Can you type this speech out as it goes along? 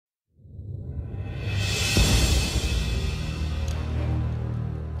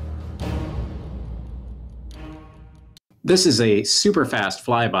This is a super fast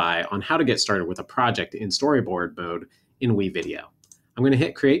flyby on how to get started with a project in storyboard mode in WeVideo. I'm going to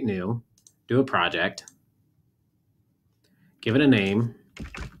hit Create New, do a project, give it a name,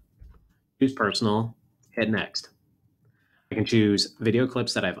 choose Personal, hit Next. I can choose video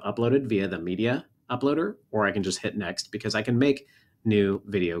clips that I've uploaded via the media uploader, or I can just hit Next because I can make new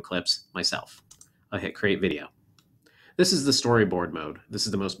video clips myself. I'll hit Create Video. This is the storyboard mode. This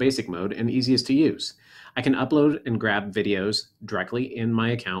is the most basic mode and easiest to use. I can upload and grab videos directly in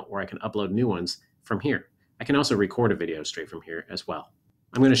my account, or I can upload new ones from here. I can also record a video straight from here as well.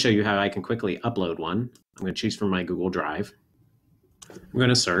 I'm going to show you how I can quickly upload one. I'm going to choose from my Google Drive. I'm going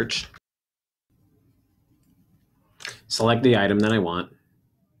to search, select the item that I want,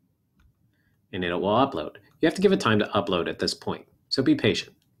 and it will upload. You have to give it time to upload at this point, so be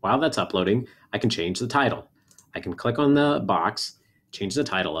patient. While that's uploading, I can change the title. I can click on the box, change the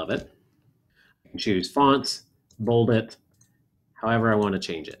title of it. I can choose fonts, bold it, however I want to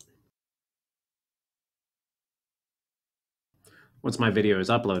change it. Once my video is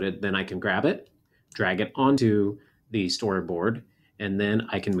uploaded, then I can grab it, drag it onto the storyboard, and then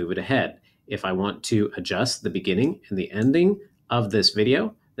I can move it ahead. If I want to adjust the beginning and the ending of this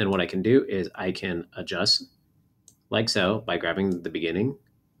video, then what I can do is I can adjust like so by grabbing the beginning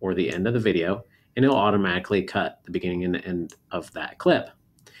or the end of the video, and it'll automatically cut the beginning and the end of that clip.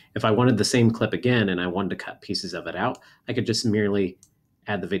 If I wanted the same clip again and I wanted to cut pieces of it out, I could just merely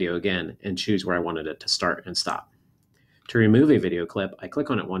add the video again and choose where I wanted it to start and stop. To remove a video clip, I click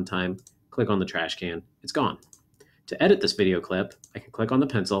on it one time, click on the trash can, it's gone. To edit this video clip, I can click on the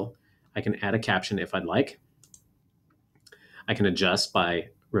pencil, I can add a caption if I'd like. I can adjust by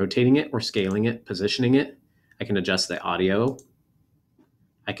rotating it or scaling it, positioning it. I can adjust the audio.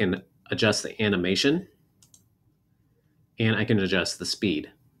 I can adjust the animation, and I can adjust the speed.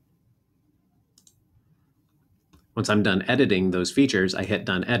 Once I'm done editing those features, I hit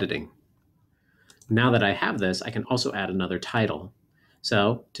Done Editing. Now that I have this, I can also add another title.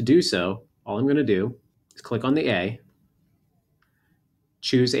 So to do so, all I'm going to do is click on the A,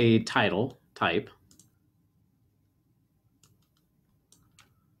 choose a title type,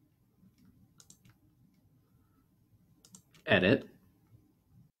 edit.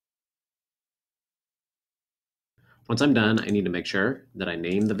 Once I'm done, I need to make sure that I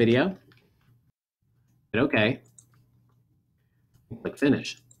name the video, hit OK, and click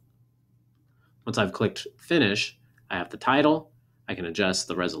Finish. Once I've clicked Finish, I have the title, I can adjust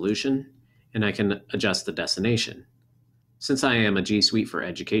the resolution, and I can adjust the destination. Since I am a G Suite for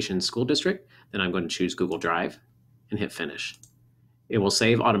Education school district, then I'm going to choose Google Drive and hit Finish. It will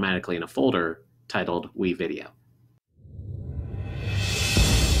save automatically in a folder titled WeVideo.